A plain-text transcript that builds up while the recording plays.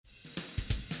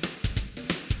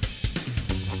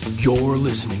You're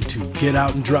listening to Get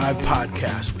Out and Drive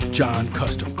podcast with John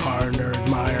Custom Car Nerd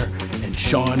Meyer and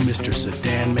Sean Mr.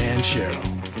 Sedan Man Sherrill.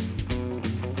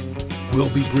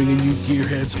 We'll be bringing you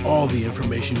gearheads all the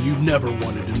information you never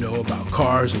wanted to know about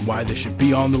cars and why they should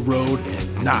be on the road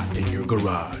and not in your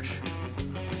garage.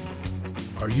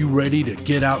 Are you ready to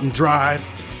get out and drive?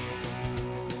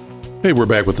 Hey, we're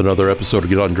back with another episode of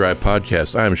Get Out and Drive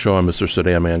podcast. I'm Sean, Mr.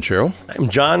 Sedan Man Sherrill. I'm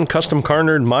John, Custom Car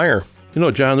Nerd Meyer. You know,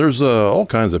 John, there's all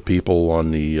kinds of people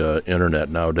on the internet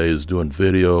nowadays doing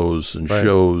videos and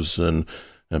shows and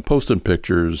posting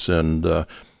pictures. And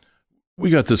we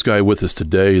got this guy with us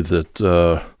today that,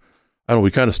 I don't know, we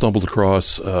kind of stumbled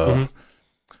across. I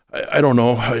don't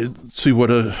know. Let's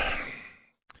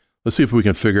see if we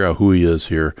can figure out who he is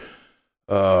here.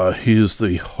 He is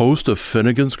the host of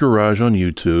Finnegan's Garage on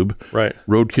YouTube, right?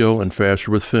 Roadkill and Faster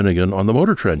with Finnegan on the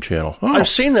Motor Trend channel. Oh. I've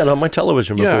seen that on my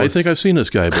television before. Yeah, I think I've seen this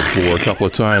guy before a couple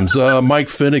of times. Mike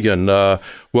Finnegan,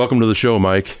 welcome to the show,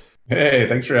 Mike. Hey,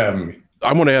 thanks for having me.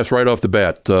 I'm going to ask right off the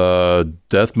bat,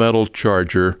 Death Metal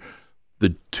Charger,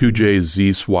 the 2J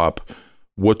Z swap.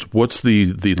 What's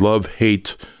the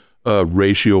love-hate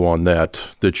ratio on that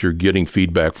you're getting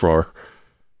feedback for?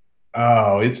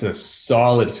 Oh, it's a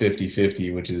solid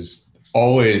 50-50, which is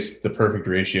always the perfect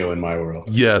ratio in my world.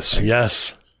 Yes.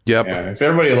 Yes. Yep. Yeah, if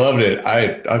everybody loved it,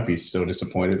 I'd be so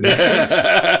disappointed.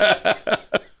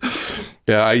 Yeah,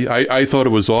 I thought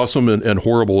it was awesome and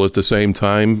horrible at the same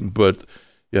time, but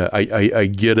yeah, I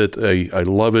get it. I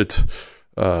love it.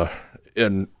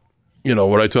 And, you know,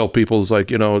 what I tell people is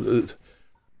like, you know,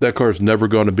 that car is never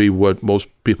going to be what most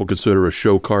people consider a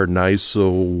show car nice, so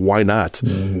why not?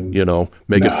 Mm-hmm. You know,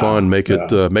 make it fun, make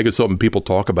it something people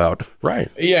talk about.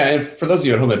 Right. Yeah, and for those of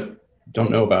you at home that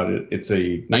don't know about it, it's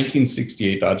a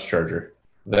 1968 Dodge Charger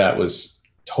that was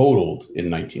totaled in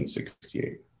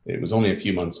 1968. It was only a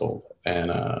few months old,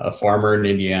 and a farmer in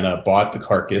Indiana bought the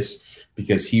carcass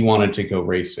because he wanted to go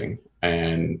racing,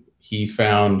 and he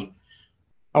found,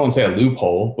 I won't say a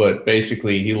loophole, but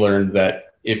basically he learned that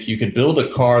if you could build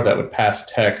a car that would pass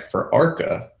tech for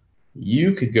ARCA,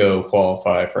 you could go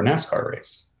qualify for a NASCAR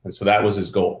race. And so that was his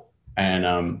goal.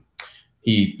 And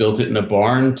he built it in a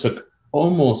barn, took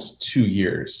almost 2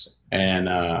 years, and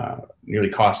nearly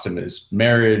cost him his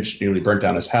marriage, nearly burnt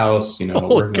down his house, working on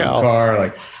the car.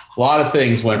 Like, a lot of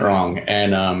things went wrong.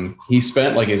 And he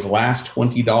spent like his last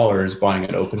 $20 buying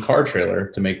an open car trailer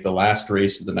to make the last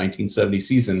race of the 1970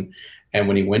 season. And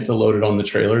when he went to load it on the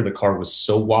trailer, the car was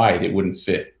so wide it wouldn't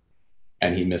fit,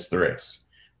 and he missed the race.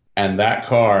 And that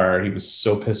car, he was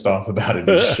so pissed off about it,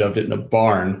 he shoved it in a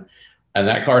barn. And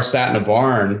that car sat in a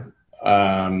barn,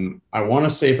 I want to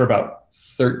say for about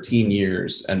 13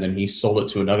 years. And then he sold it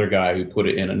to another guy who put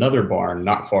it in another barn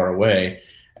not far away.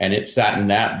 And it sat in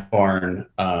that barn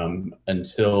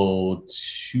until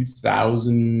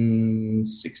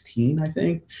 2016, I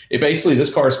think. This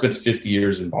car spent 50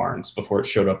 years in barns before it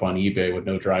showed up on eBay with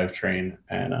no drivetrain.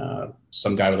 And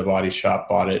some guy with a body shop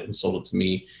bought it and sold it to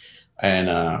me. And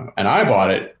I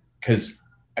bought it because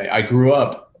I grew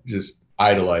up just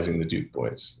idolizing the Duke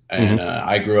boys. And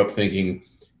I grew up thinking,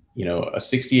 a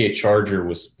 68 Charger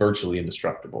was virtually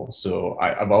indestructible. So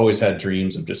I've always had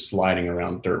dreams of just sliding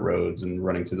around dirt roads and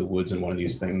running through the woods in one of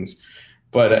these things.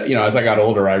 But, as I got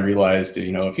older, I realized,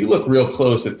 if you look real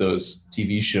close at those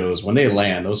TV shows, when they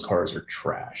land, those cars are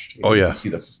trashed. Oh, yeah.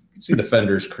 You can see the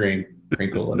fenders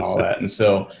crinkle and all that. And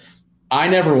so I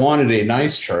never wanted a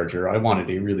nice Charger. I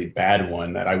wanted a really bad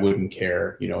one that I wouldn't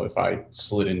care, if I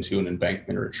slid into an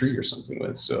embankment or a tree or something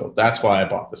with. So that's why I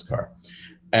bought this car.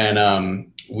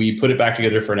 And we put it back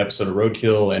together for an episode of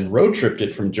Roadkill and road tripped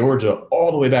it from Georgia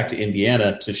all the way back to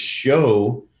Indiana to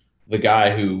show the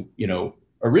guy who,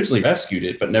 originally rescued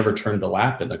it, but never turned a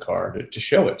lap in the car to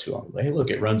show it to him. Like, hey,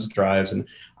 look, it runs, it drives. And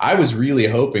I was really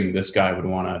hoping this guy would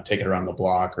want to take it around the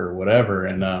block or whatever.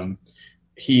 And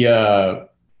he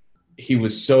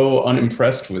was so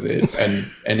unimpressed with it, and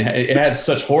it had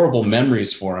such horrible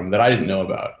memories for him that I didn't know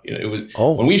about. It was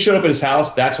when we showed up at his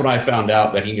house, that's when I found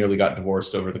out that he nearly got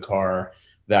divorced over the car.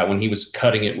 That when he was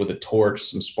cutting it with a torch,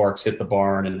 some sparks hit the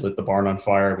barn and lit the barn on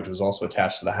fire, which was also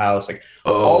attached to the house. Like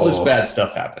all this bad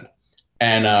stuff happened.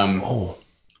 And I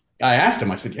asked him,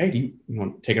 I said, hey, do you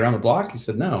want to take it around the block? He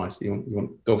said, no. I said, you want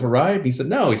to go for a ride? And he said,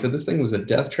 no. He said, this thing was a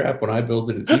death trap when I built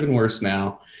it. It's even worse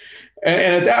now.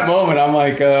 And at that moment, I'm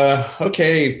like,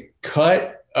 okay,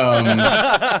 cut.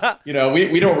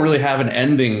 We don't really have an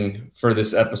ending for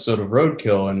this episode of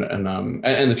Roadkill.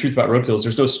 And the truth about Roadkill is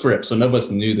there's no script. So none of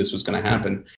us knew this was going to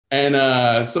happen.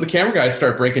 And so the camera guys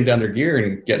start breaking down their gear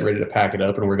and getting ready to pack it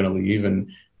up and we're going to leave. And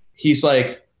he's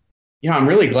like, I'm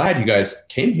really glad you guys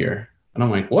came here. And I'm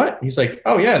like, what? He's like,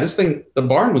 oh yeah, this thing, the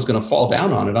barn was going to fall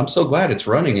down on it. I'm so glad it's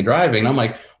running and driving. And I'm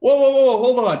like, whoa,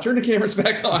 hold on. Turn the cameras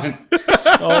back on.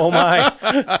 Oh my.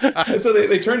 And so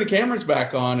they turn the cameras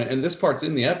back on, and this part's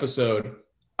in the episode.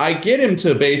 I get him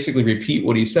to basically repeat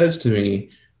what he says to me,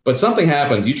 but something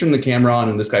happens. You turn the camera on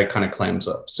and this guy kind of clams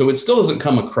up. So it still doesn't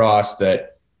come across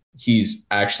that he's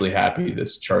actually happy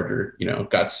this Charger,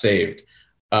 got saved.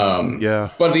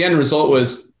 But the end result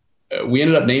was, we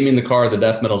ended up naming the car the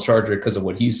Death Metal Charger because of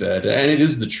what he said. And it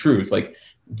is the truth. Like,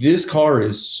 this car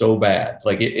is so bad.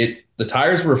 Like, the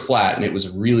tires were flat and it was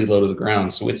really low to the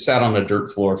ground. So it sat on a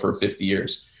dirt floor for 50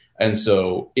 years. And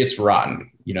so it's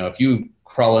rotten. If you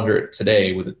crawl under it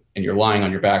today and you're lying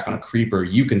on your back on a creeper,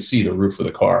 you can see the roof of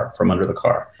the car from under the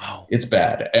car. Wow. It's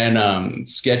bad. And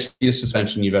sketchiest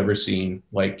suspension you've ever seen.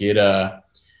 Like,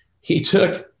 he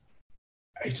took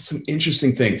some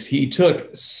interesting things. He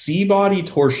took C-body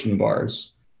torsion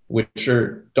bars, which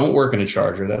don't work in a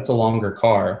Charger. That's a longer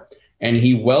car. And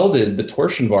he welded the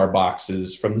torsion bar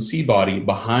boxes from the C-body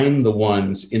behind the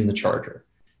ones in the Charger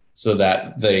so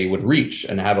that they would reach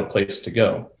and have a place to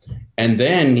go. And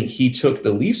then he took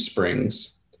the leaf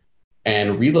springs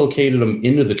and relocated them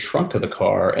into the trunk of the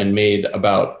car and made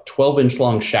about 12-inch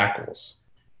long shackles.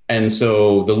 And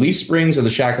so the leaf springs and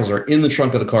the shackles are in the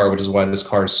trunk of the car, which is why this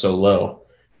car is so low.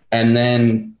 And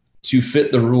then to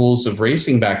fit the rules of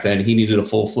racing back then, he needed a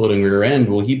full floating rear end.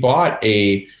 Well, he bought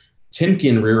a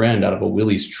Timken rear end out of a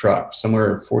Willys truck,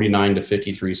 somewhere 49 to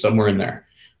 53, somewhere in there,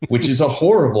 which is a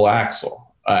horrible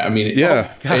axle.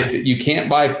 You can't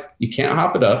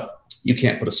hop it up. You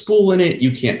can't put a spool in it.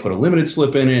 You can't put a limited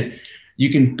slip in it. You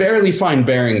can barely find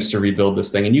bearings to rebuild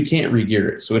this thing, and you can't re-gear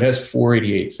it. So it has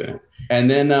 488s in it. And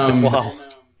then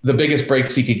the biggest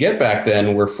brakes he could get back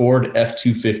then were Ford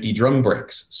F-250 drum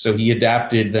brakes. So he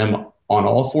adapted them on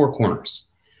all four corners.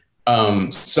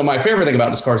 So my favorite thing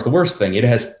about this car is the worst thing. It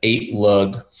has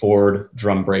 8-lug Ford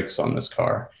drum brakes on this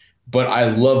car. But I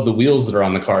love the wheels that are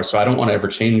on the car, so I don't want to ever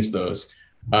change those.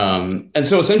 And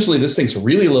so essentially this thing's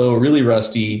really low, really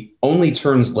rusty, only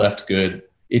turns left good.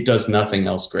 It does nothing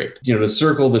else great. To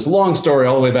circle this long story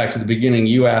all the way back to the beginning,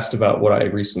 you asked about what I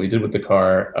recently did with the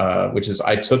car, which is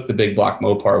I took the big block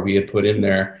Mopar we had put in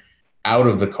there out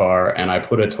of the car, and I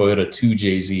put a Toyota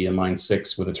 2JZ in line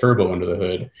 6 with a turbo under the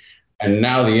hood. And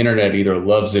now the internet either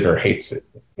loves it or hates it,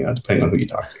 depending on who you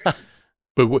talk to.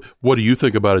 But what do you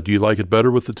think about it? Do you like it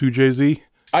better with the 2JZ?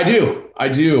 I do.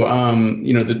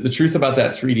 The truth about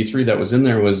that 3D3 that was in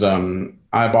there was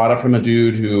I bought it from a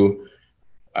dude who,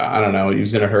 I don't know, he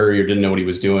was in a hurry or didn't know what he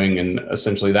was doing. And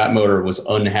essentially that motor was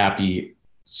unhappy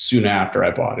soon after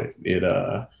I bought it.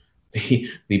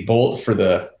 The bolt for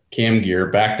the cam gear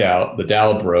backed out, the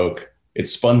dowel broke, it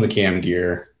spun the cam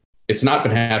gear. It's not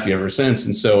been happy ever since.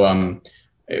 And so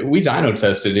we dyno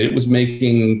tested it. It was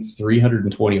making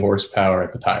 320 horsepower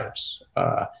at the tires.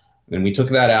 And we took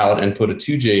that out and put a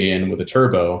 2J in with a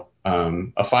turbo,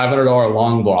 a $500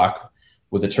 long block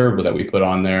with a turbo that we put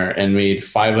on there, and made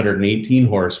 518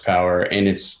 horsepower, and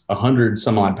it's 100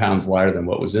 some odd pounds lighter than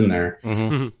what was in there.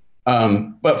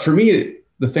 Mm-hmm. But for me,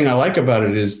 the thing I like about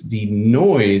it is the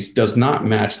noise does not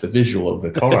match the visual of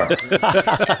the car.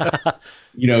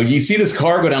 You see this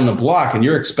car go down the block and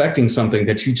you're expecting something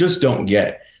that you just don't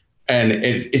get. And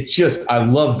I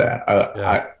love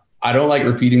that. I don't like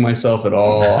repeating myself at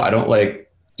all. I don't like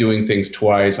doing things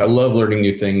twice. I love learning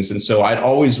new things. And so I'd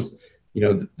always,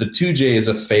 the 2J is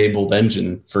a fabled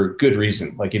engine for good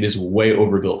reason. Like, it is way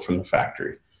overbuilt from the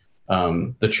factory.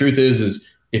 The truth is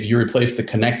if you replace the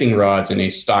connecting rods in a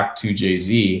stock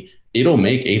 2JZ, it'll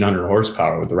make 800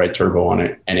 horsepower with the right turbo on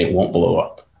it, and it won't blow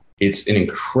up. It's an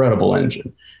incredible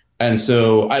engine. And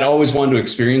so I'd always wanted to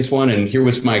experience one, and here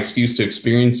was my excuse to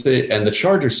experience it. And the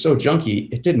Charger's so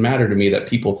junky, it didn't matter to me that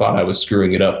people thought I was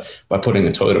screwing it up by putting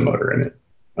a Toyota motor in it.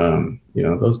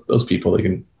 Those people, they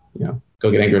can, go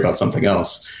get angry about something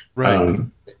else. Right.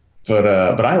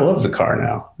 But I love the car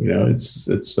now.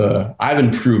 It's I've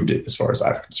improved it as far as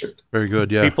I'm concerned. Very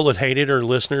good. Yeah. People that hate it are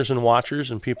listeners and watchers,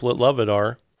 and people that love it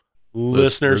are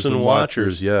listeners and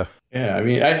watchers. Yeah. Yeah. I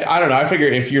mean, I don't know. I figure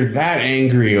if you're that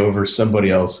angry over somebody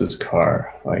else's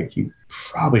car, like, you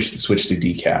probably should switch to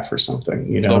decaf or something.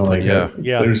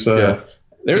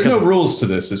 There's no rules to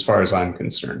this as far as I'm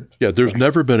concerned. Yeah, there's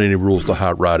never been any rules to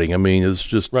hot rodding. I mean, it's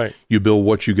just You build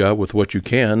what you got with what you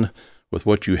can, with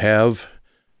what you have,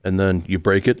 and then you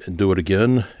break it and do it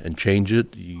again and change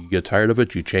it. You get tired of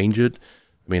it, you change it.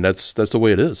 I mean, that's the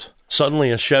way it is.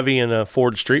 Suddenly a Chevy and a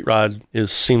Ford Street Rod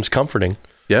seems comforting.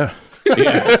 Yeah.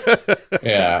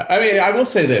 Yeah. I mean, I will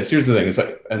say this. Here's the thing. It's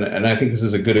like, and I think this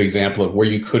is a good example of where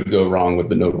you could go wrong with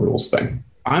the no rules thing.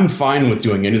 I'm fine with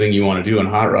doing anything you want to do in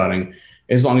hot rodding,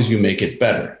 as long as you make it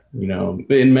better,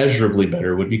 immeasurably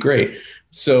better would be great.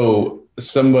 So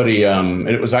somebody,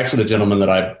 it was actually the gentleman that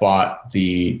I bought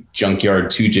the Junkyard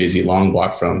 2JZ long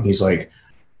block from. He's like,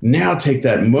 now take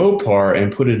that Mopar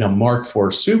and put it in a Mark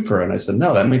IV Supra. And I said,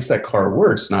 no, that makes that car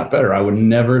worse, not better. I would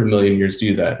never in a million years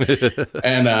do that.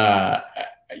 And,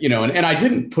 and I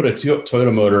didn't put a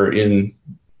Toyota motor in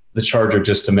the Charger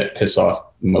just to piss off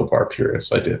Mopar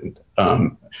purists. I didn't.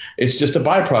 It's just a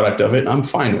byproduct of it, and I'm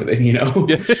fine with it,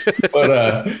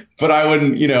 But I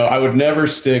wouldn't, I would never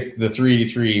stick the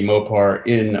 383 Mopar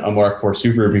in a Mark IV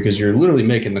Supra because you're literally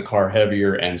making the car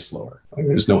heavier and slower. Like,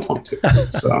 there's no point to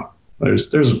it. So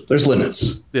there's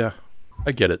limits. Yeah,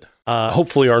 I get it.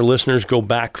 Hopefully our listeners go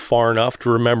back far enough to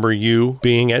remember you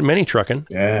being at Mini Truckin'.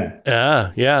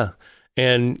 Yeah. Yeah.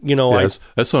 And,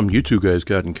 that's something you two guys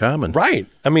got in common. Right.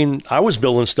 I mean, I was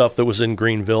building stuff that was in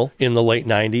Greenville in the late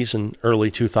 90s and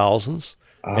early 2000s.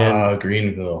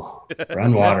 Greenville.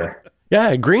 Run water.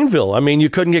 Yeah, Greenville. I mean, you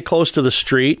couldn't get close to the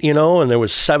street, and there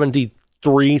was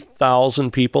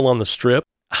 73,000 people on the strip.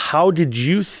 How did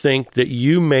you think that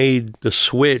you made the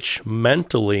switch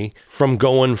mentally from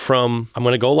going from, I'm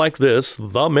going to go like this,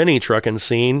 the Mini Truckin'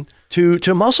 scene, to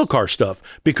muscle car stuff?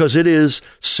 Because it is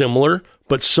similar,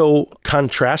 but so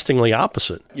contrastingly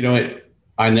opposite.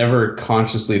 I never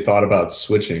consciously thought about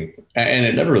switching, and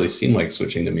it never really seemed like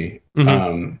switching to me.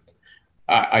 Mm-hmm.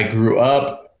 I grew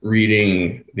up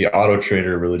reading the Auto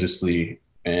Trader religiously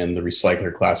and the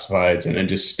Recycler Classifieds and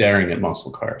just staring at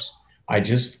muscle cars.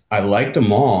 I liked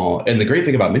them all. And the great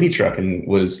thing about Mini Truckin'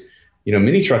 was,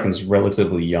 Mini Truckin's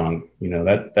relatively young.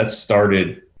 That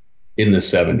started in the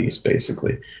 70s,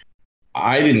 basically.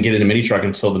 I didn't get into Mini Truck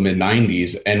until the mid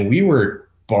 90s, and we were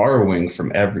borrowing from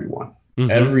everyone.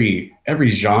 Mm-hmm. Every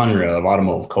genre of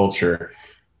automotive culture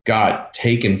got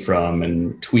taken from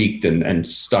and tweaked and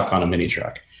stuck on a mini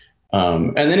truck.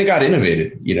 And then it got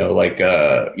innovated,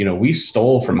 we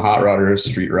stole from hot rodders,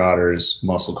 street rodders,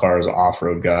 muscle cars,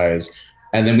 off-road guys,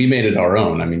 and then we made it our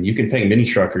own. I mean, you can thank mini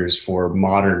truckers for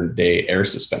modern day air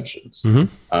suspensions.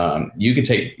 Mm-hmm. You can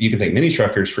thank mini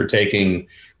truckers for taking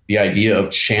the idea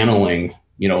of channeling,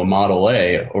 a Model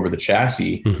A over the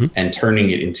chassis mm-hmm. and turning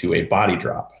it into a body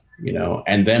drop,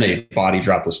 and then a body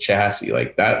dropless chassis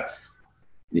like that.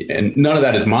 And none of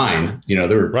that is mine. There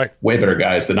were way better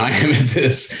guys than I am at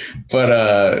this.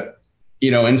 But,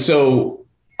 and so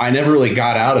I never really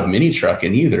got out of Mini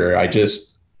Truckin' either.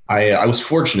 I was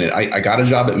fortunate. I got a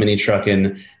job at Mini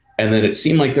Truckin', and then it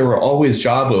seemed like there were always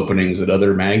job openings at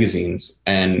other magazines.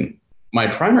 And my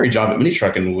primary job at Mini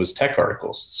Truckin' was tech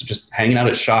articles. So just hanging out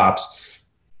at shops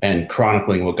and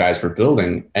chronicling what guys were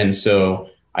building. And so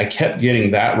I kept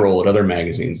getting that role at other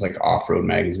magazines like Off-Road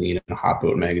Magazine and Hot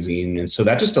Boat Magazine. And so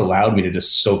that just allowed me to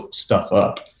just soak stuff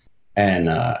up. And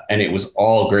it was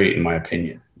all great in my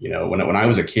opinion. When I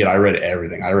was a kid, I read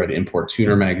everything. I read Import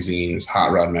Tuner magazines,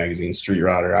 Hot Rod magazines, Street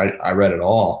Rodder. I read it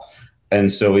all.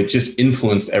 And so it just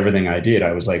influenced everything I did.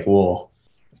 I was like, well,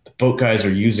 if the boat guys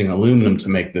are using aluminum to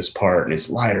make this part and it's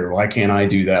lighter, why can't I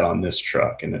do that on this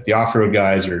truck? And if the off-road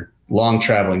guys are long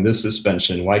traveling this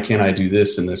suspension, why can't I do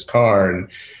this in this car? And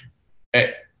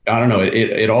I don't know,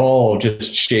 it all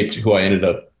just shaped who I ended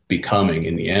up becoming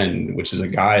in the end, which is a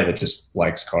guy that just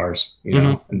likes cars,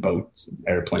 mm-hmm. and boats, and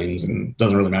airplanes, and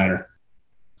doesn't really matter.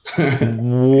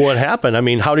 What happened? I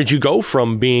mean, how did you go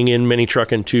from being in Mini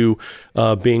Truckin' to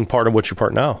being part of what you're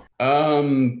part now?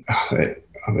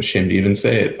 I'm ashamed to even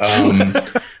say it.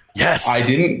 Yes. I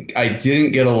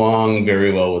didn't get along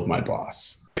very well with my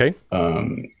boss. Okay.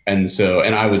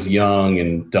 And I was young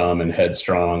and dumb and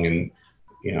headstrong and,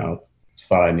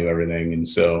 thought I knew everything. And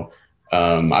so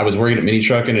I was working at Mini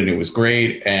Truckin' and it was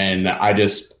great. And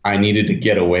I needed to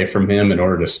get away from him in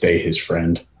order to stay his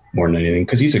friend more than anything,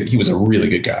 because he was a really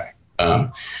good guy.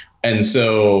 And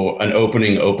so an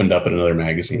opening opened up in another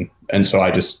magazine. And so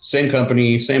same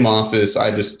company, same office,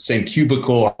 same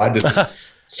cubicle. I just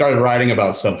started writing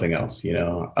about something else,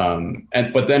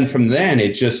 but then from then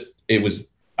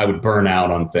I would burn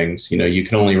out on things. You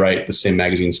can only write the same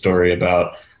magazine story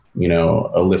about,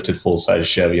 a lifted full-size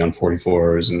Chevy on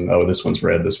 44s and, oh, this one's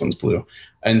red, this one's blue.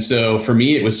 And so for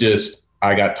me, it was just,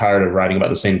 I got tired of writing about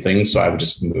the same things, so I would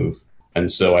just move. And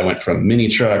so I went from mini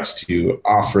trucks to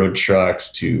off-road trucks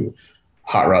to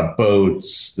hot rod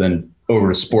boats, then over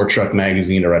to Sport Truck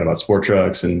magazine to write about sport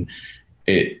trucks. And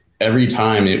every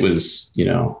time it was,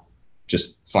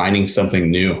 just finding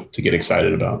something new to get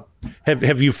excited about.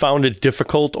 Have you found it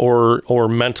difficult or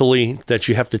mentally that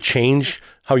you have to change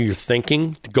how you're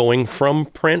thinking going from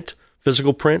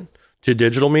physical print to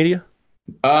digital media?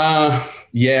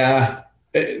 Yeah,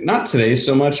 not today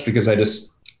so much because I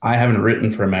haven't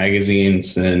written for a magazine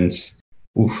since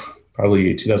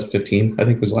probably 2015, I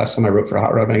think was the last time I wrote for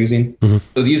Hot Rod Magazine.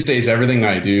 So these days, everything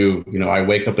I do, I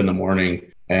wake up in the morning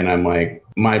and I'm like,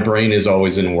 my brain is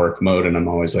always in work mode. And I'm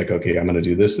always like, okay, I'm going to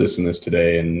do this, this, and this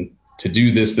today. And to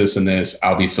do this, this, and this,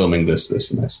 I'll be filming this,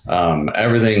 this, and this.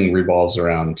 Everything revolves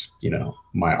around,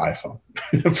 my iPhone,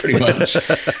 pretty much,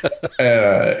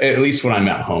 at least when I'm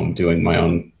at home doing my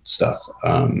own stuff.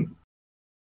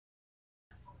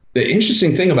 The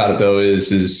interesting thing about it, though,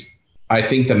 is I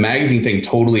think the magazine thing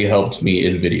totally helped me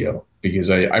in video, because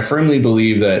I firmly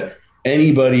believe that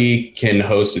anybody can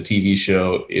host a TV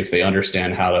show if they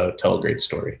understand how to tell a great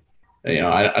story.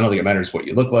 I don't think it matters what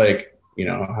you look like,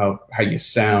 how you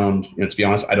sound. To be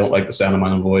honest, I don't like the sound of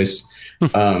my own voice.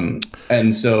 But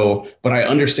I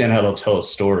understand how to tell a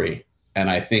story. And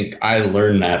I think I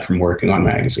learned that from working on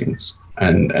magazines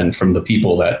and from the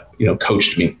people that,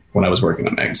 coached me when I was working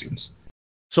on magazines.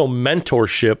 So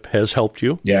mentorship has helped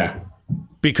you. Yeah.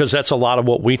 Because that's a lot of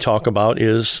what we talk about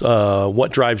is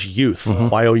what drives youth,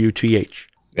 YOUTH.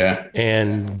 Yeah.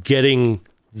 And getting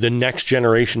the next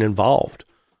generation involved.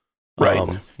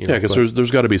 Right. Because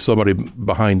there's got to be somebody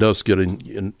behind us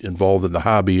getting involved in the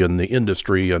hobby and the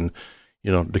industry and,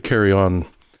 to carry on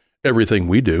everything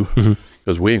we do,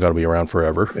 because we ain't going to be around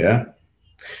forever. Yeah.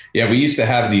 Yeah. We used to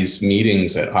have these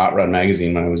meetings at Hot Rod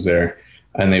Magazine when I was there,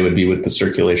 and they would be with the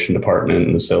circulation department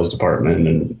and the sales department.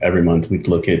 And every month we'd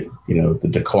look at, the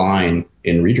decline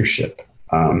in readership,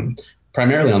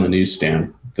 primarily on the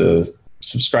newsstand. The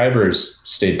subscribers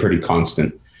stayed pretty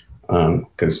constant.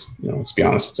 Because, let's be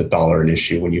honest, it's $1 an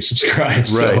issue when you subscribe.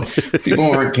 Right. So people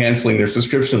weren't canceling their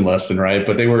subscription left and right,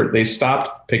 but they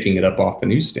stopped picking it up off the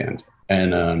newsstand.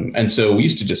 And so we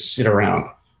used to just sit around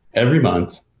every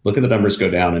month, look at the numbers go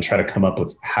down, and try to come up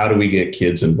with, how do we get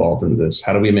kids involved in this?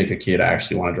 How do we make a kid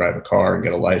actually want to drive a car and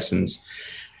get a license?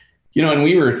 And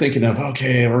we were thinking of,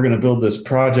 okay, we're going to build this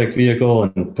project vehicle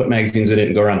and put magazines in it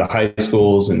and go around to high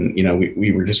schools. And,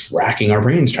 we were just racking our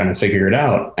brains trying to figure it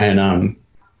out.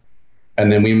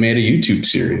 And then we made a YouTube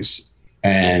series,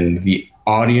 and the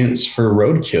audience for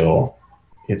Roadkill,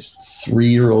 it's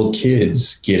 3-year-old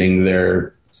kids getting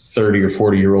their 30 or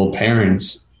 40-year-old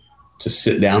parents to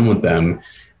sit down with them.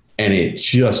 And it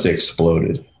just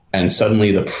exploded. And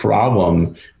suddenly the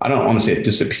problem, I don't want to say it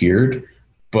disappeared,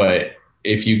 but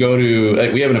if you go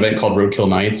to, we have an event called Roadkill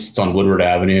Nights. It's on Woodward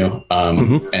Avenue.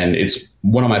 And it's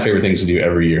one of my favorite things to do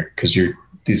every year, because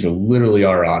these are literally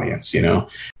our audience,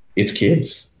 it's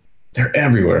kids. They're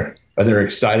everywhere, but they're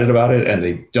excited about it, and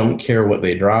they don't care what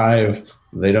they drive.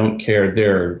 They don't care.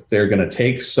 They're going to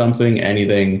take something,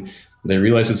 anything. They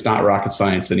realize it's not rocket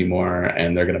science anymore,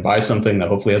 and they're going to buy something that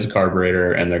hopefully has a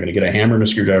carburetor, and they're going to get a hammer and a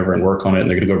screwdriver and work on it, and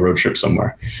they're going to go road trip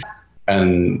somewhere.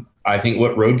 And I think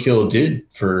what Roadkill did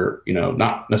for,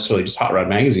 not necessarily just Hot Rod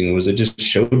Magazine, was it just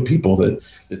showed people that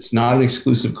it's not an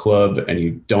exclusive club, and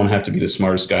you don't have to be the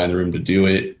smartest guy in the room to do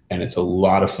it. And it's a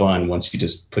lot of fun once you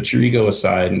just put your ego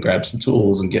aside and grab some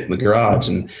tools and get in the garage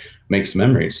and make some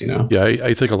memories, Yeah,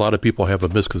 I think a lot of people have a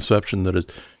misconception that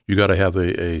you got to have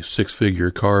a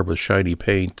 6-figure car with shiny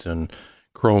paint and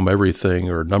chrome everything,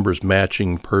 or numbers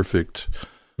matching, perfect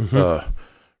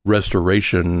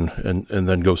restoration, and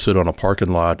then go sit on a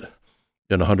parking lot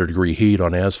in 100-degree heat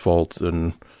on asphalt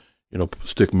and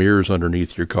stick mirrors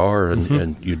underneath your car,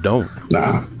 and you don't.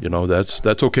 Nah.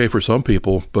 That's okay for some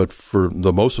people, but for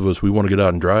the most of us, we want to get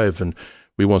out and drive, and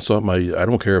we want something. I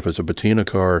don't care if it's a patina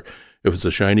car, if it's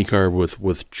a shiny car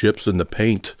with chips in the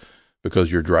paint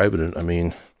because you're driving it. I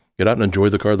mean, get out and enjoy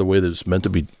the car the way that it's meant to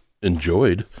be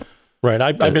enjoyed. Right.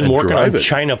 I've been working on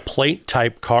China plate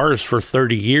type cars for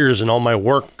 30 years, and all my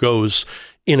work goes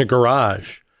in a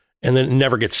garage, and then it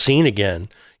never gets seen again.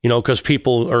 Because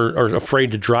people are afraid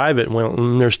to drive it. Well,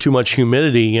 there's too much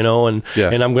humidity, and I'm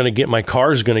going to get, my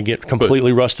car's going to get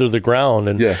completely rusted to the ground.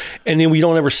 And then we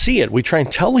don't ever see it. We try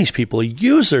and tell these people to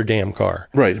use their damn car.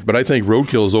 Right. But I think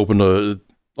Roadkill has opened a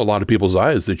lot of people's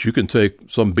eyes that you can take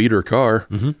some beater car,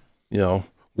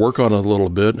 work on it a little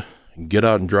bit, get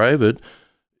out and drive it.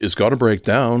 It's going to break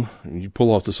down. You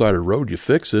pull off the side of the road, you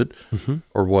fix it,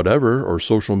 or whatever, or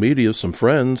social media, some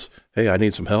friends. Hey, I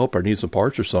need some help. I need some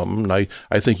parts or something. And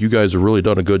I think you guys have really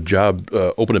done a good job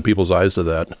opening people's eyes to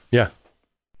that. Yeah.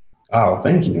 Oh,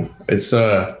 thank you. It's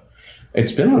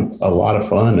been a lot of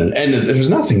fun, and there's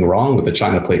nothing wrong with the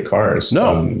China plate cars.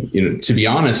 No. To be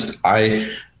honest,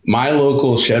 my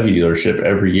local Chevy dealership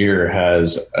every year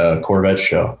has a Corvette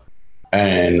show,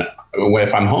 and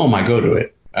if I'm home, I go to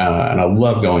it. And I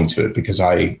love going to it because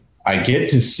I get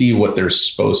to see what they're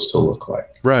supposed to look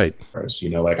like. Right.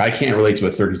 Like I can't relate to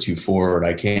a 32 Ford.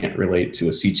 I can't relate to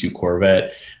a C2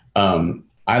 Corvette. I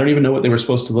don't even know what they were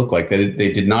supposed to look like.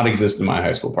 They did not exist in my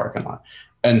high school parking lot.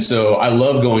 And so I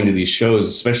love going to these shows,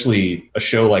 especially a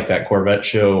show like that Corvette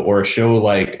show, or a show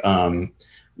like,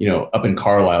 up in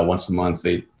Carlisle once a month,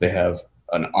 they have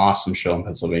an awesome show in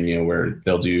Pennsylvania where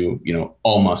they'll do,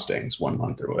 all Mustangs one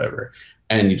month or whatever.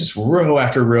 And you just row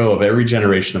after row of every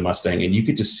generation of Mustang, and you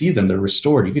get to see them. They're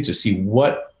restored. You get to see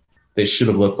what they should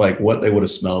have looked like, what they would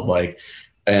have smelled like.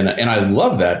 And I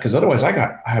love that, because otherwise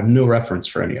I have no reference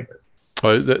for any of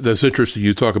it. That's interesting.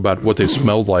 You talk about what they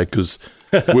smelled like, because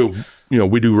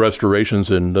we do restorations,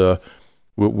 and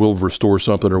we'll restore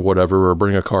something or whatever, or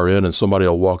bring a car in, and somebody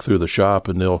will walk through the shop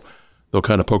and they'll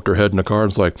kind of poke their head in the car,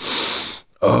 and it's like,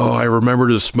 oh, I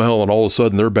remember this smell, and all of a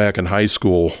sudden they're back in high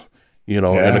school,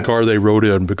 and the car they rode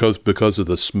in because of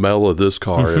the smell of this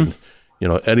car. And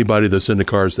anybody that's into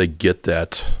cars, they get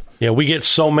that. Yeah, we get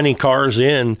so many cars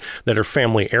in that are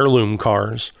family heirloom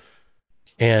cars,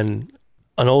 and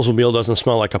an Oldsmobile doesn't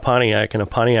smell like a Pontiac, and a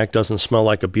Pontiac doesn't smell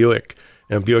like a Buick,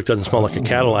 and a Buick doesn't smell like a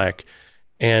Cadillac.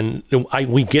 And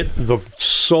we get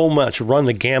run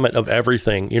the gamut of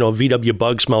everything. A VW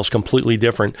Bug smells completely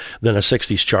different than a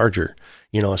 60s Charger.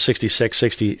 A 66,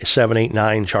 67, 8,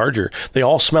 9 Charger. They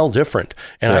all smell different.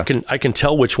 And I can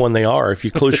tell which one they are. If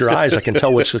you close your eyes, I can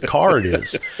tell which car it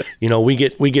is. We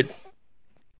get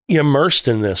immersed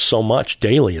in this so much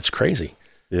daily. It's crazy.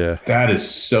 Yeah. That is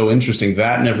so interesting.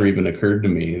 That never even occurred to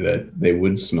me, that they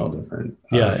would smell different.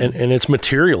 Yeah. And it's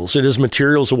materials. It is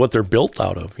materials of what they're built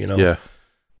out of, Yeah.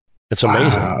 It's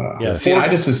amazing. Yeah. See, I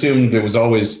just assumed it was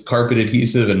always carpet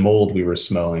adhesive and mold we were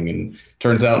smelling, and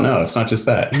turns out, no, it's not just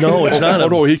that. No, it's not.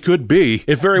 No, it could be.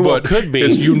 It very well could be.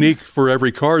 It's unique for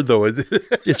every car, though.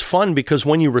 It's fun because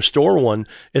when you restore one,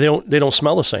 they don't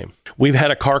smell the same. We've had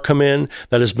a car come in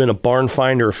that has been a barn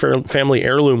find or a family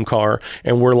heirloom car,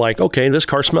 and we're like, okay, this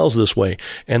car smells this way,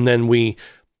 and then we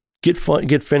get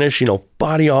finished,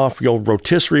 body off,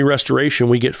 rotisserie restoration.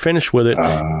 We get finished with it,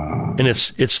 and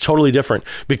it's totally different,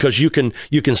 because you can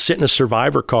sit in a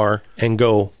Survivor car and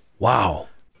go, wow,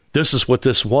 this is what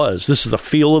this was. This is the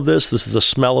feel of this. This is the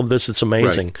smell of this. It's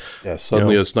amazing. Right. Yeah,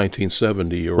 suddenly it's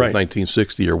 1970 or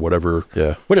 1960 or whatever.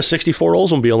 Yeah. We had a 64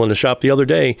 Oldsmobile in the shop the other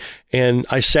day, and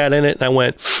I sat in it and I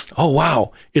went, oh,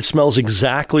 wow, it smells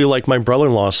exactly like my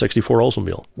brother-in-law's 64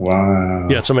 Oldsmobile. Wow.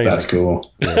 Yeah, it's amazing. That's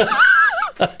cool. Yeah.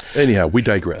 Anyhow, we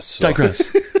digress. So.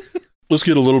 Let's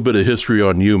get a little bit of history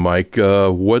on you, Mike.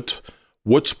 What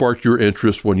sparked your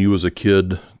interest when you was a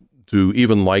kid to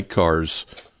even like cars?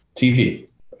 TV.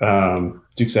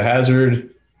 Dukes of Hazzard,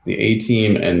 the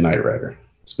A-Team, and Knight Rider.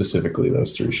 Specifically,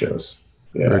 those 3 shows.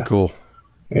 Yeah. Very cool.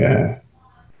 Yeah.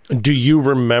 Do you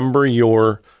remember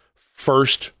your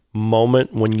first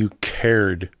moment when you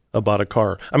cared about a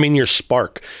car? I mean, your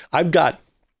spark. I've got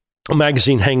a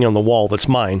magazine hanging on the wall that's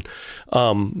mine,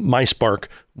 my spark.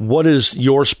 What is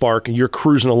your spark? You're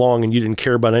cruising along and you didn't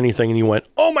care about anything, and you went,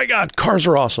 oh my God, cars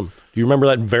are awesome. Do you remember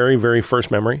that very, very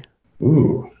first memory?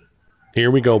 Ooh. Here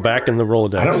we go, back in the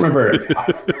Rolodex. I don't remember.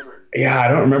 I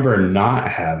don't remember not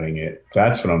having it.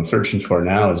 That's what I'm searching for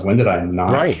now, is when did I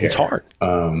not care? It's hard.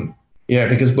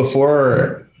 Because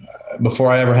before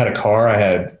I ever had a car, I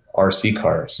had RC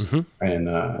cars. Mm-hmm.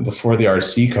 And before the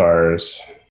RC cars...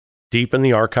 Deep in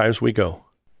the archives we go.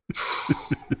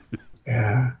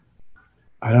 Yeah.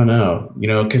 I don't know,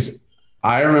 because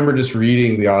I remember just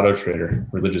reading the Auto Trader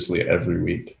religiously every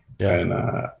week.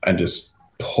 Yeah. And just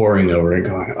poring over it,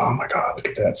 going, oh my God, look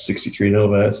at that 63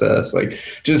 Nova SS.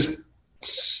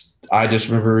 I just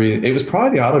remember reading, it was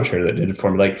probably the Auto Trader that did it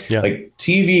for me. Like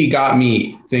TV got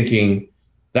me thinking,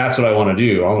 that's what I want to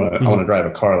do. I want to drive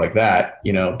a car like that,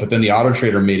 but then the Auto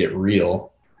Trader made it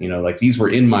real. These were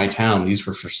in my town, these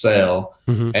were for sale.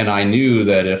 Mm-hmm. And I knew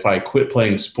that if I quit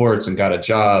playing sports and got a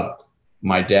job,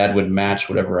 my dad would match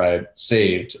whatever I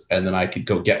saved, and then I could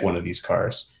go get one of these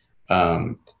cars.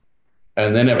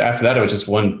 And then after that, it was just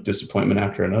one disappointment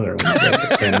after another.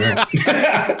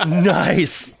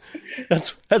 Nice.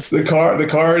 That's the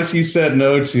cars he said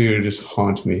no to just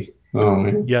haunt me. Oh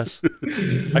man. Yes.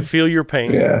 I feel your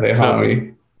pain. Yeah, they haunt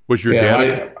me. Was your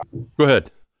dad? Go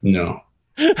ahead. No.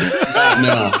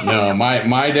 No.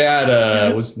 My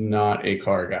dad was not a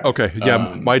car guy. Okay.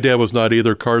 Yeah, my dad was not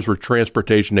either. Cars were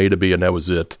transportation A to B, and that was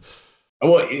it.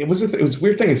 Well, it was a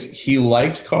weird thing is he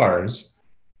liked cars.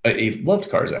 He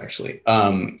loved cars, actually.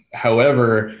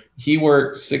 However, he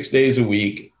worked 6 days a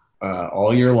week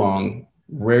all year long,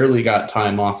 rarely got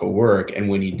time off of work. And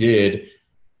when he did,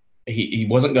 he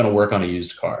wasn't going to work on a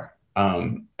used car.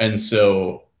 And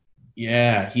so,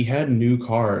 yeah, he had new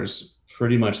cars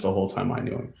pretty much the whole time I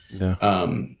knew him. Yeah.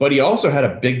 But he also had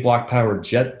a big block powered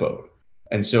jet boat.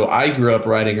 And so I grew up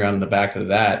riding around in the back of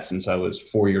that since I was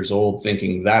 4 years old,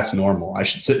 thinking that's normal. I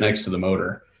should sit next to the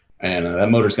motor. and that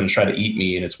motor's going to try to eat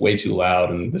me, and it's way too loud,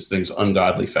 and this thing's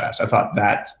ungodly fast. I thought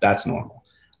that's normal,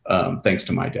 thanks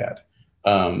to my dad.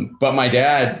 But my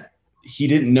dad, he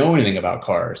didn't know anything about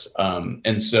cars.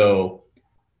 And so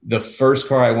the first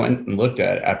car I went and looked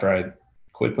at after I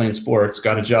quit playing sports,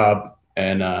 got a job,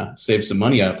 and saved some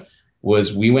money up,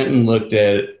 was we went and looked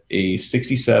at a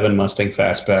 67 Mustang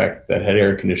Fastback that had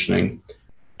air conditioning,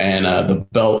 and the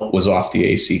belt was off the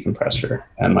AC compressor.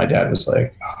 And my dad was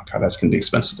like, oh, God, that's going to be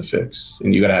expensive to fix.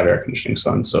 And you got to have air conditioning,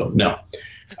 son. So no,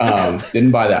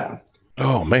 didn't buy that one.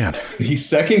 Oh, man. The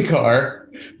second car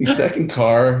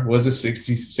was a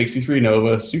 63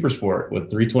 Nova Super Sport with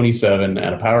 327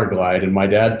 and a power glide. And my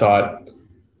dad thought,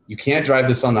 you can't drive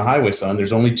this on the highway, son.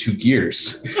 There's only 2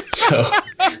 gears. So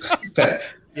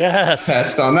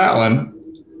passed on that one.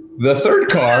 The third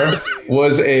car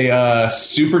was a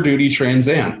Super Duty Trans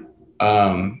Am,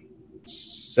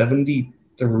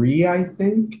 73, I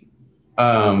think.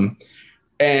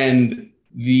 And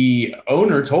the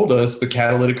owner told us the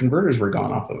catalytic converters were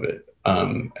gone off of it.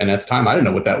 And at the time, I didn't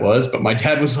know what that was, but my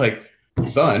dad was like,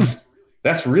 son,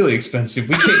 that's really expensive.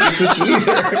 We can't get this one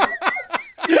either.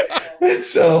 And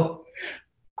so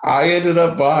I ended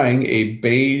up buying a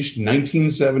beige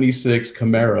 1976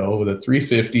 Camaro with a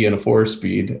 350 and a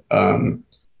 4-speed,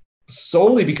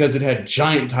 solely because it had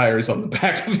giant tires on the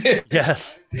back of it.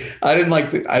 Yes. I didn't like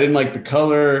the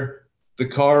color. The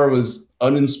car was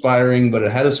uninspiring, but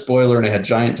it had a spoiler and it had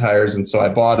giant tires. And so I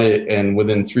bought it, and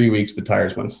within 3 weeks, the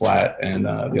tires went flat. And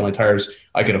the only tires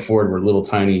I could afford were little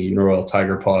tiny Uniroyal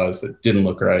Tiger Paws that didn't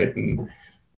look right. And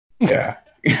yeah.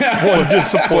 Well,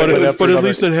 disappointed. But at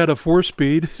least it had a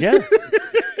 4-speed. Yeah.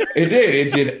 It did.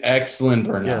 It did excellent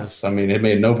burnouts. Yes. I mean, it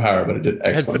made no power, but it did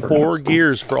excellent. It had 4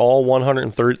 gears for all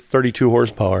 132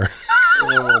 horsepower.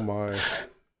 Oh my!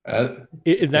 And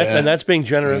that's being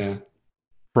generous. Yeah.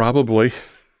 Probably.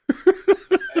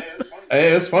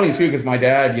 It was funny too, because my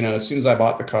dad, as soon as I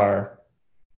bought the car,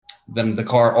 then the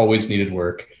car always needed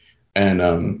work, and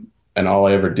all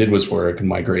I ever did was work, and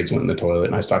my grades went in the toilet,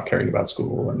 and I stopped caring about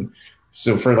school. And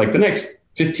so for like the next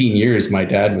 15 years, my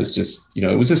dad was just,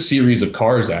 it was a series of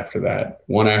cars after that,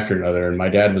 one after another. And my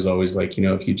dad was always like,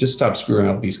 if you just stop screwing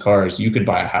up with these cars, you could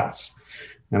buy a house.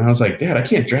 And I was like, Dad, I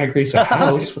can't drag race a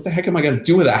house. What the heck am I going to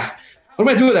do with that? What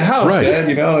am I doing with a house, right, Dad?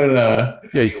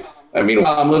 And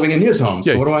meanwhile, I'm living in his home.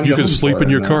 So what do I need? You can sleep in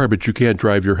your car, but you can't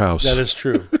drive your house. That is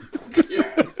true.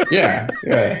 Yeah.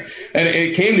 And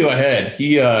it came to a head.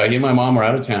 He and my mom were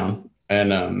out of town,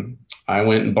 and I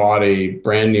went and bought a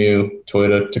brand new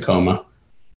Toyota Tacoma,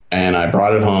 and I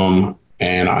brought it home,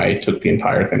 and I took the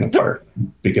entire thing apart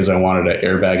because I wanted to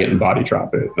airbag it and body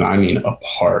drop it. And I mean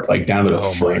apart, like down to the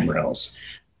frame rails.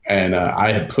 And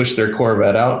I had pushed their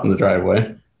Corvette out in the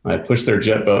driveway. I pushed their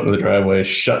jet boat into the driveway,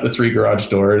 shut the 3 garage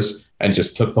doors, and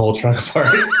just took the whole truck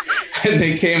apart. And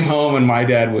they came home, and my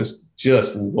dad was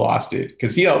just lost it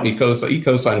because he helped me he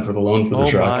co-signed for the loan for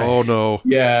the truck. Oh no!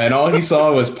 Yeah, and all he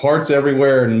saw was parts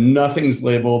everywhere. Nothing's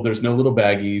labeled. There's no little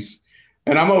baggies.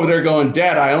 And I'm over there going,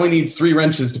 Dad, I only need 3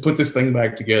 wrenches to put this thing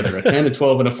back together, a 10, a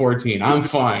 12, and a 14. I'm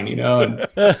fine,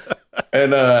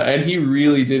 And he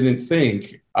really didn't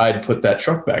think I'd put that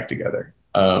truck back together.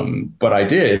 But I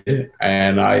did,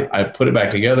 and I put it back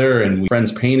together, and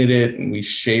friends painted it, and we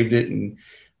shaved it, and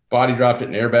body dropped it,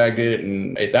 and airbagged it,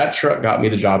 and that truck got me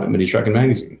the job at Mini Trucking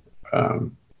Magazine.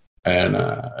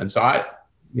 And so I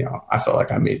felt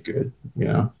like I made good.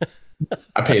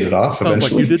 I paid it off eventually.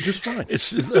 Sounds like you did just fine.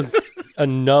 It's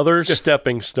another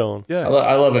stepping stone. Yeah,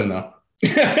 I love him though.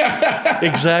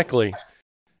 Exactly.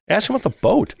 Ask him about the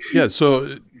boat. Yeah, so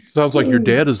it sounds like your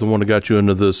dad is the one who got you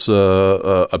into this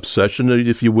obsession,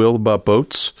 if you will, about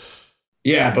boats.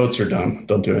 Yeah, boats are dumb.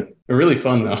 Don't do it. They're really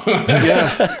fun though.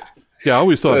 Yeah, I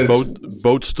always thought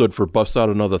boat stood for bust out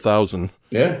another 1,000.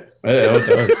 Yeah, it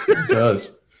does. It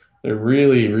does. They're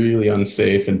really, really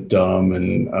unsafe and dumb.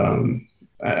 And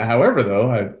however,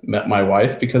 though, I met my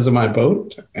wife because of my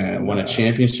boat and won a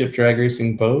championship drag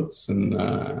racing boats, and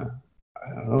I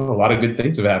don't know, a lot of good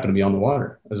things have happened to me on the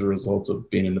water as a result of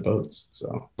being into boats.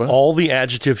 So all the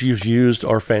adjectives you've used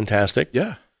are fantastic.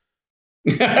 Yeah.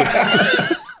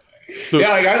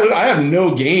 I have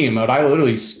no game, but I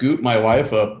literally scooped my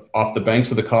wife up off the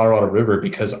banks of the Colorado River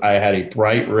because I had a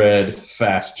bright red,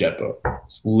 fast jet boat.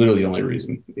 It's literally the only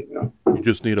reason. You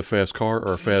just need a fast car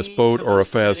or a fast boat or a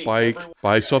fast bike.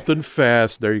 Buy something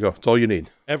fast. There you go. That's all you need.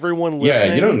 Everyone listening.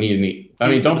 Yeah, you don't need any. I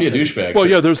mean, don't be a douchebag. Well,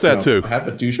 yeah, there's that too. Have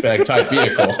a douchebag type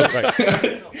vehicle.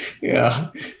 Right. Yeah.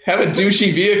 Have a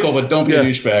douchey vehicle, but don't be a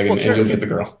douchebag and you'll get the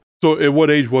girl. So at what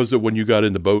age was it when you got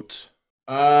into boats?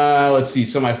 Let's see.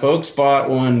 So my folks bought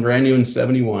one brand new in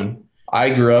 71. I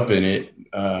grew up in it.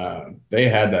 They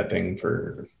had that thing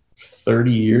for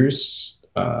 30 years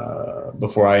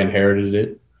before I inherited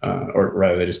it, or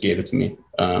rather, they just gave it to me.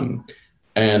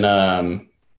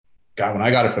 God, when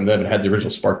I got it from them, it had the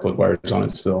original spark plug wires on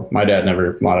it still. My dad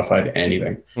never modified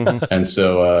anything. Mm-hmm. And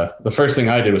so the first thing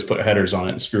I did was put headers on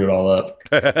it and screw it all up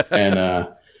and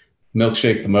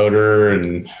milkshake the motor,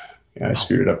 and I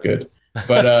screwed it up good.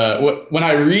 But when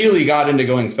I really got into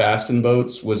going fast in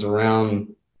boats was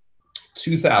around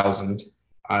 2000.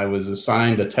 I was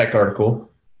assigned a tech article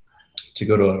to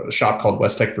go to a shop called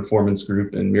West Tech Performance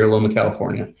Group in Mira Loma,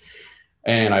 California.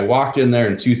 And I walked in there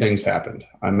and two things happened.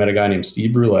 I met a guy named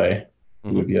Steve Brule,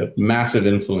 who would be a massive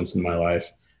influence in my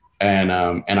life. And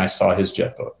I saw his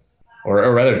jet boat,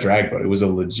 or rather drag boat. It was a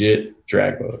legit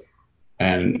drag boat.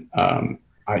 And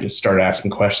I just started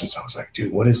asking questions. I was like,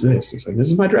 dude, what is this? He's like, this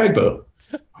is my drag boat.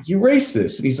 You race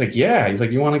this? And he's like, yeah. He's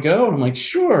like, you want to go? And I'm like,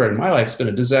 sure. And my life's been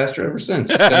a disaster ever since.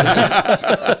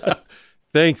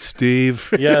 Thanks,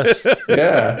 Steve. Yes.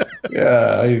 Yeah.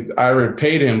 I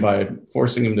repaid him by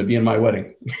forcing him to be in my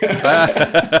wedding.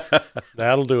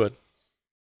 That'll do it.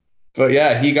 But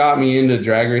yeah, he got me into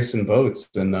drag racing boats,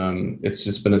 and it's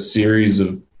just been a series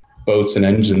of boats and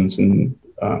engines. And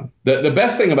the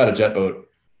best thing about a jet boat,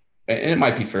 and it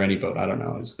might be for any boat, I don't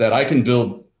know, is that I can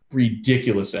build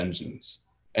ridiculous engines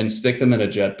and stick them in a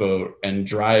jet boat and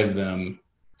drive them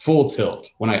full tilt.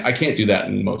 When I can't do that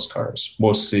in most cars,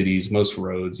 most cities, most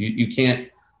roads. You can't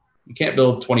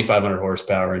build 2,500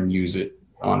 horsepower and use it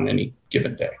on any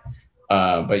given day.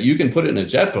 But you can put it in a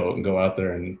jet boat and go out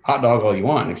there and hot dog all you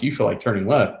want. If you feel like turning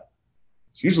left,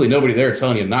 it's usually nobody there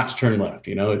telling you not to turn left.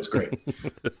 It's great.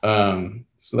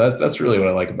 So that's really what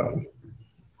I like about them.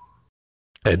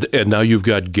 And now you've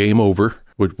got Game Over,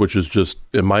 which is just,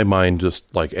 in my mind,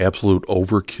 just like absolute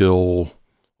overkill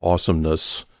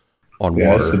awesomeness on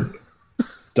water. It's the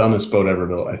dumbest boat ever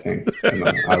built, I think.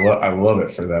 I love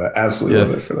it for that. I absolutely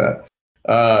love it for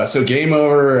that. So Game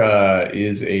Over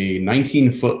is a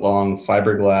 19-foot long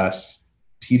fiberglass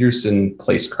Peterson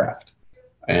placecraft.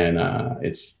 And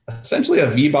it's essentially a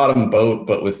V-bottom boat,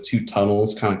 but with two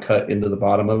tunnels kind of cut into the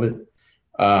bottom of it.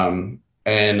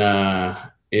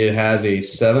 It has a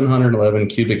 711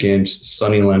 cubic inch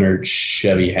Sonny Leonard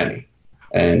Chevy Hemi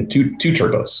and two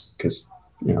turbos, because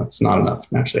it's not enough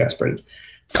naturally aspirated.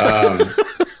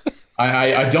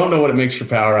 I don't know what it makes for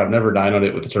power. I've never dynoed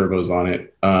it with the turbos on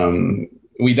it.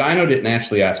 We dynoed it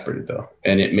naturally aspirated though,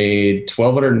 and it made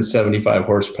 1,275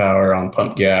 horsepower on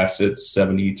pump gas at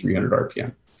 7,300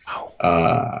 RPM.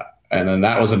 Wow. And then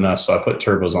that was enough, so I put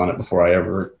turbos on it before I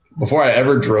ever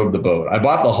drove the boat. I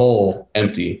bought the hull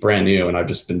empty, brand new, and I've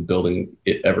just been building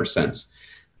it ever since.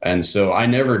 And so I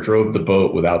never drove the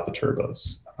boat without the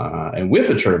turbos. And with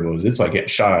the turbos, it's like getting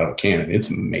shot out of a cannon. It's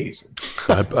amazing.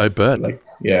 I bet.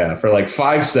 For like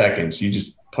 5 seconds, you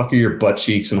just pucker your butt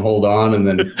cheeks and hold on, and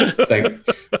then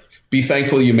be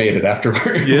thankful you made it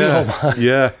afterwards.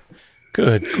 Yeah.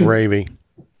 Good gravy.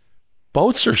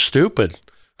 Boats are stupid.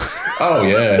 Oh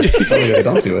yeah.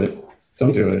 Don't do it.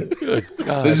 Good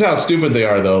God. This is how stupid they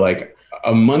are, though. Like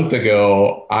a month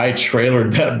ago, I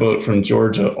trailered that boat from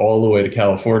Georgia all the way to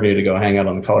California to go hang out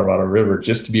on the Colorado River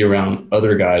just to be around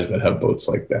other guys that have boats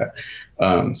like that.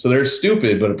 So they're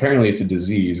stupid, but apparently it's a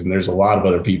disease, and there's a lot of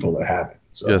other people that have it.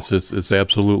 So. Yes, it's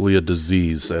absolutely a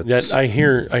disease. I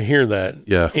hear that.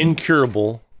 Yeah.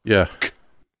 Incurable. Yeah.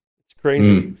 It's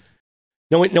crazy.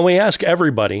 Now we ask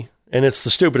everybody, and it's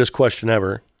the stupidest question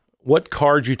ever, what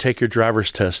car did you take your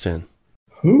driver's test in?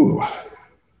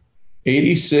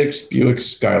 86 Buick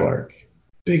Skylark.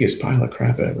 Biggest pile of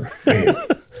crap ever.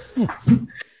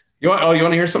 You want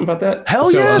to hear something about that?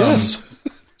 Hell yes.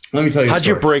 Let me tell you. How'd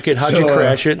you break it? How'd you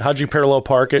crash it? How'd you parallel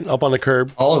park it up on the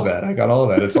curb? All of that. I got all of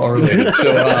that. It's all related.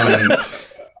 So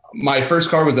my first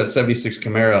car was that 76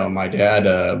 Camaro. My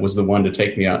dad was the one to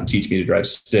take me out and teach me to drive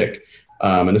stick.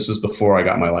 And this was before I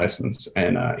got my license.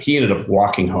 And he ended up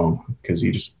walking home because he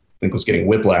just was getting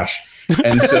whiplash.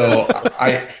 And so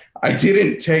I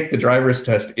didn't take the driver's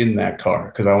test in that car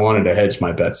because I wanted to hedge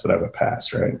my bets that I would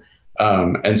pass, right?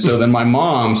 And so then my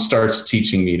mom starts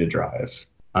teaching me to drive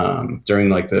during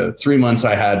like the 3 months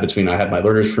I had between I had my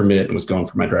learner's permit and was going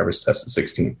for my driver's test at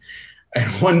 16.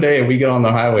 And one day we get on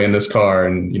the highway in this car,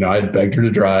 and I begged her to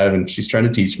drive, and she's trying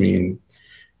to teach me and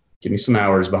give me some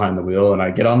hours behind the wheel. And I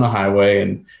get on the highway,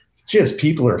 and just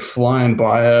people are flying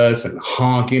by us and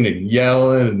honking and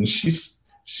yelling, and she's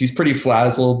pretty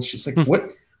frazzled. She's like, "What?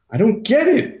 I don't get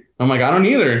it." I'm like, "I don't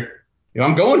either.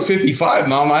 I'm going 55,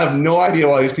 Mom. I have no idea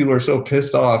why these people are so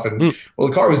pissed off." And well,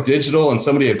 the car was digital, and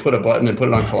somebody had put a button and put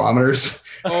it on kilometers.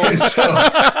 And so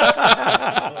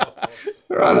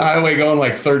we're on the highway going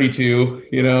like 32,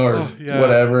 or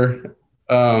whatever.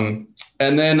 And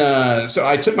And then, so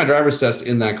I took my driver's test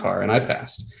in that car and I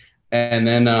passed. And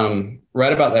then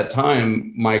right about that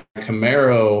time, my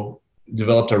Camaro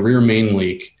developed a rear main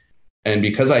leak. And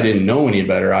because I didn't know any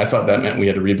better, I thought that meant we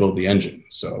had to rebuild the engine.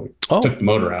 So we took the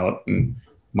motor out, and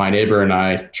my neighbor and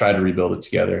I tried to rebuild it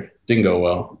together. Didn't go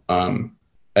well.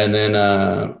 And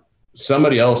then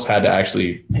somebody else had to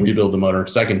actually rebuild the motor a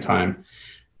second time.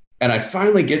 And I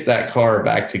finally get that car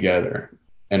back together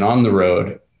and on the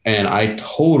road. And I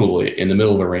total it in the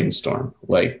middle of a rainstorm,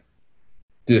 like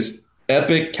this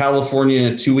epic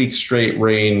California 2 week straight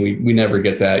rain. We never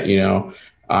get that, you know.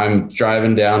 I'm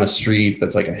driving down a street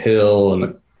that's like a hill and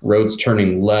the road's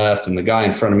turning left and the guy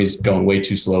in front of me is going way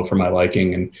too slow for my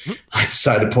liking. And I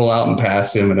decide to pull out and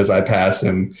pass him. And as I pass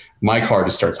him, my car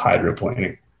just starts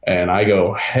hydroplaning and I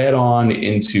go head on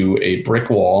into a brick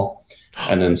wall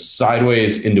and then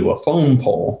sideways into a phone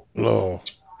pole. Oh.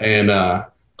 And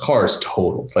car's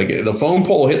totaled. Like the phone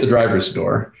pole hit the driver's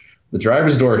door. The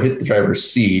driver's door hit the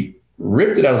driver's seat,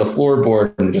 ripped it out of the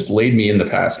floorboard and just laid me in the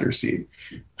passenger seat.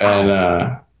 And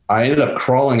I ended up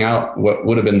crawling out what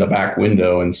would have been the back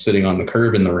window and sitting on the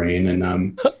curb in the rain.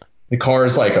 And the car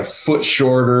is like a foot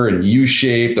shorter and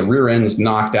U-shaped. The rear end's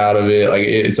knocked out of it. Like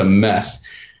it's a mess.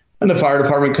 And the fire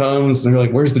department comes and they're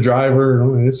like, "Where's the driver?"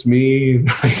 "Oh, it's me."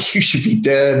 Like, "You should be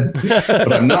dead."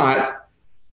 But I'm not,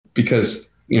 because,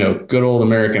 you know, good old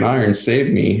American Iron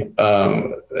saved me.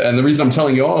 And the reason I'm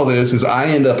telling you all this is I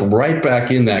end up right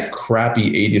back in that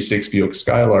crappy 86 Buick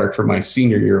Skylark for my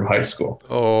senior year of high school.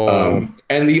 Oh.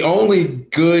 And the only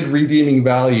good redeeming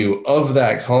value of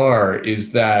that car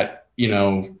is that, you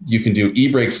know, you can do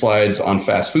e-brake slides on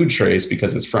fast food trays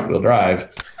because it's front wheel drive.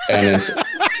 And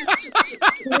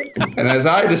as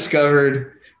I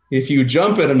discovered, if you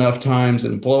jump it enough times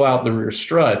and blow out the rear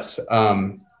struts,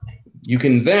 you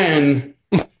can then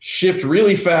shift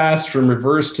really fast from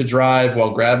reverse to drive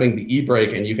while grabbing the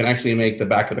e-brake, and you can actually make the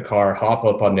back of the car hop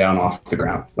up and down off the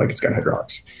ground like it's got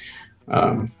hydraulics.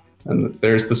 And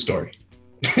there's the story.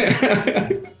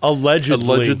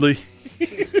 Allegedly.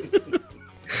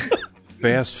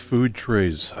 Fast food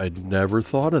trays. I'd never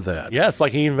thought of that. Yeah, it's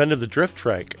like he invented the drift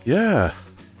trike. Yeah.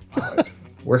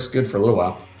 Works good for a little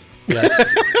while. Yes.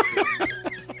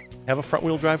 Have a front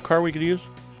wheel drive car we could use?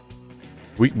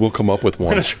 We'll come up with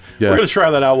one. We're going to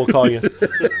try that out. We'll call you.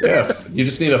 Yeah, you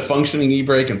just need a functioning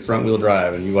e-brake and front wheel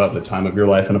drive, and you will have the time of your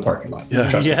life in a parking lot.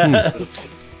 Yeah.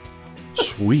 Yes.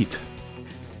 Sweet.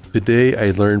 Today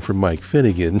I learned from Mike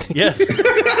Finnegan. Yes.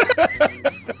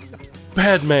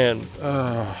 Bad man.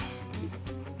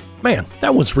 Man,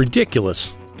 that was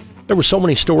ridiculous. There were so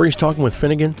many stories talking with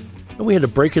Finnegan, and we had to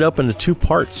break it up into 2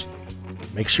 parts.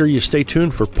 Make sure you stay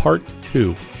tuned for part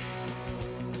 2.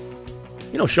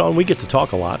 You know, Sean, we get to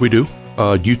talk a lot. We do.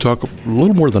 You talk a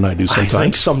little more than I do sometimes. I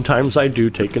think sometimes I do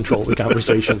take control of the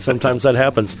conversation. Sometimes that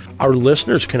happens. Our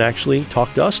listeners can actually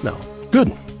talk to us now.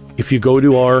 Good. If you go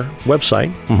to our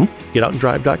website,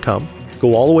 getoutanddrive.com,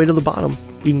 go all the way to the bottom,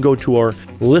 you can go to our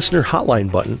listener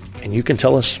hotline button, and you can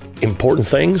tell us important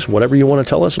things, whatever you want to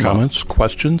tell us about. Comments,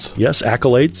 questions? Yes,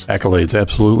 accolades. Accolades,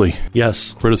 absolutely.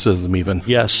 Yes. Criticism, even.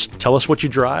 Yes. Tell us what you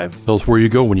drive. Tell us where you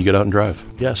go when you get out and drive.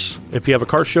 Yes. If you have a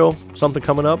car show, something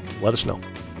coming up, let us know.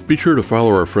 Be sure to follow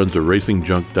our friends at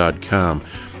racingjunk.com.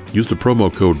 Use the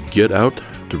promo code GETOUT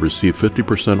to receive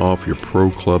 50% off your Pro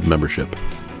Club membership.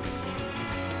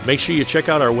 Make sure you check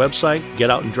out our website,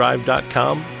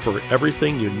 getoutanddrive.com, for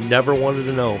everything you never wanted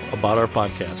to know about our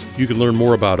podcast. You can learn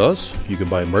more about us, you can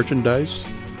buy merchandise,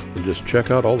 and just check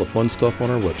out all the fun stuff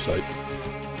on our website.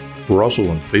 We're also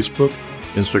on Facebook,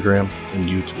 Instagram, and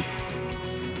YouTube.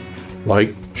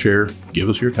 Like, share, give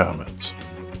us your comments.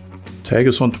 Tag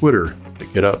us on Twitter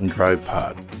at Get Out and Drive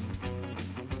Pod.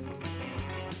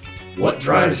 What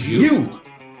drives you?